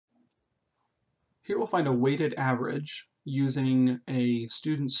Here we'll find a weighted average using a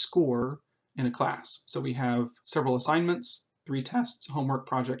student's score in a class. So we have several assignments, 3 tests, homework,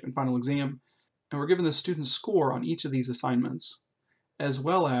 project, and final exam, and we're given the student's score on each of these assignments, as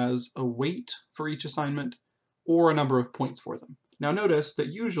well as a weight for each assignment or a number of points for them. Now notice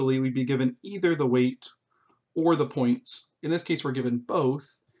that usually we'd be given either the weight or the points. In this case, we're given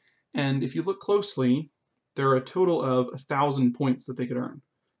both, and if you look closely, there are a total of 1,000 points that they could earn.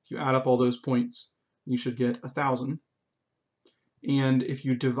 If you add up all those points, you should get 1,000. And if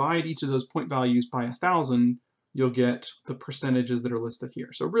you divide each of those point values by 1,000, you'll get the percentages that are listed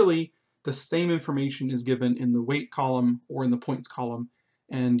here. So really, the same information is given in the weight column or in the points column.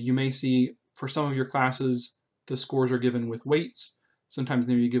 And you may see for some of your classes, the scores are given with weights. Sometimes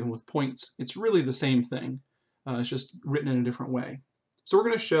they may be given with points. It's really the same thing. It's just written in a different way. So we're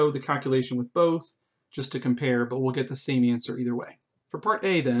going to show the calculation with both just to compare, but we'll get the same answer either way. For part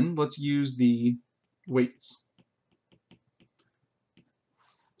A then, let's use the weights.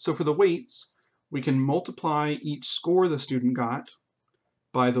 So for the weights, we can multiply each score the student got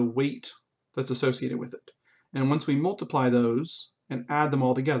by the weight that's associated with it. And once we multiply those and add them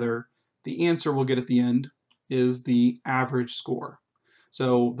all together, the answer we'll get at the end is the average score.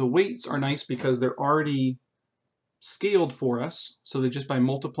 So the weights are nice because they're already scaled for us, so that just by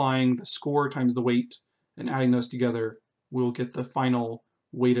multiplying the score times the weight and adding those together, we'll get the final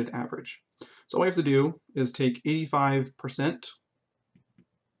weighted average. So all we have to do is take 85%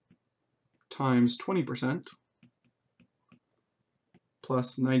 times 20%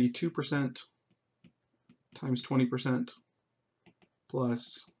 plus 92% times 20%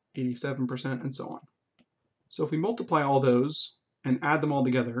 plus 87% and so on. So if we multiply all those and add them all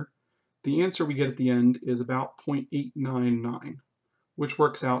together, the answer we get at the end is about 0.899, which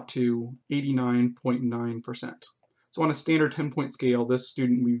works out to 89.9%. So on a standard 10-point scale, this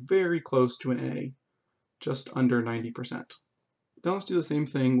student will be very close to an A, just under 90%. Now let's do the same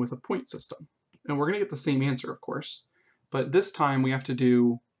thing with a point system. And we're going to get the same answer, of course, but this time we have to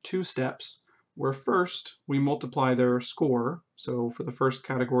do 2 steps, where first we multiply their score. So for the first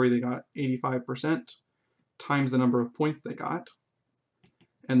category, they got 85% times the number of points they got,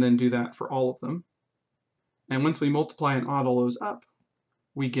 and then do that for all of them. And once we multiply and add all those up,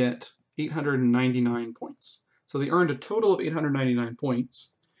 we get 899 points. So they earned a total of 899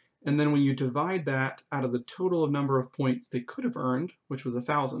 points, and then when you divide that out of the total of number of points they could have earned, which was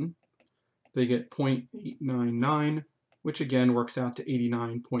 1,000, they get 0.899, which again works out to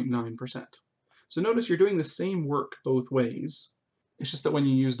 89.9%. So notice you're doing the same work both ways. It's just that when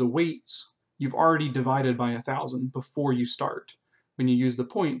you use the weights, you've already divided by 1,000 before you start. When you use the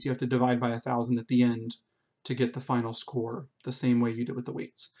points, you have to divide by 1,000 at the end to get the final score the same way you did with the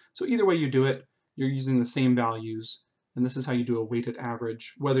weights. So either way you do it, you're using the same values, and this is how you do a weighted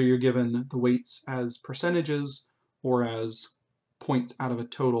average, whether you're given the weights as percentages or as points out of a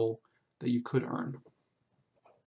total that you could earn.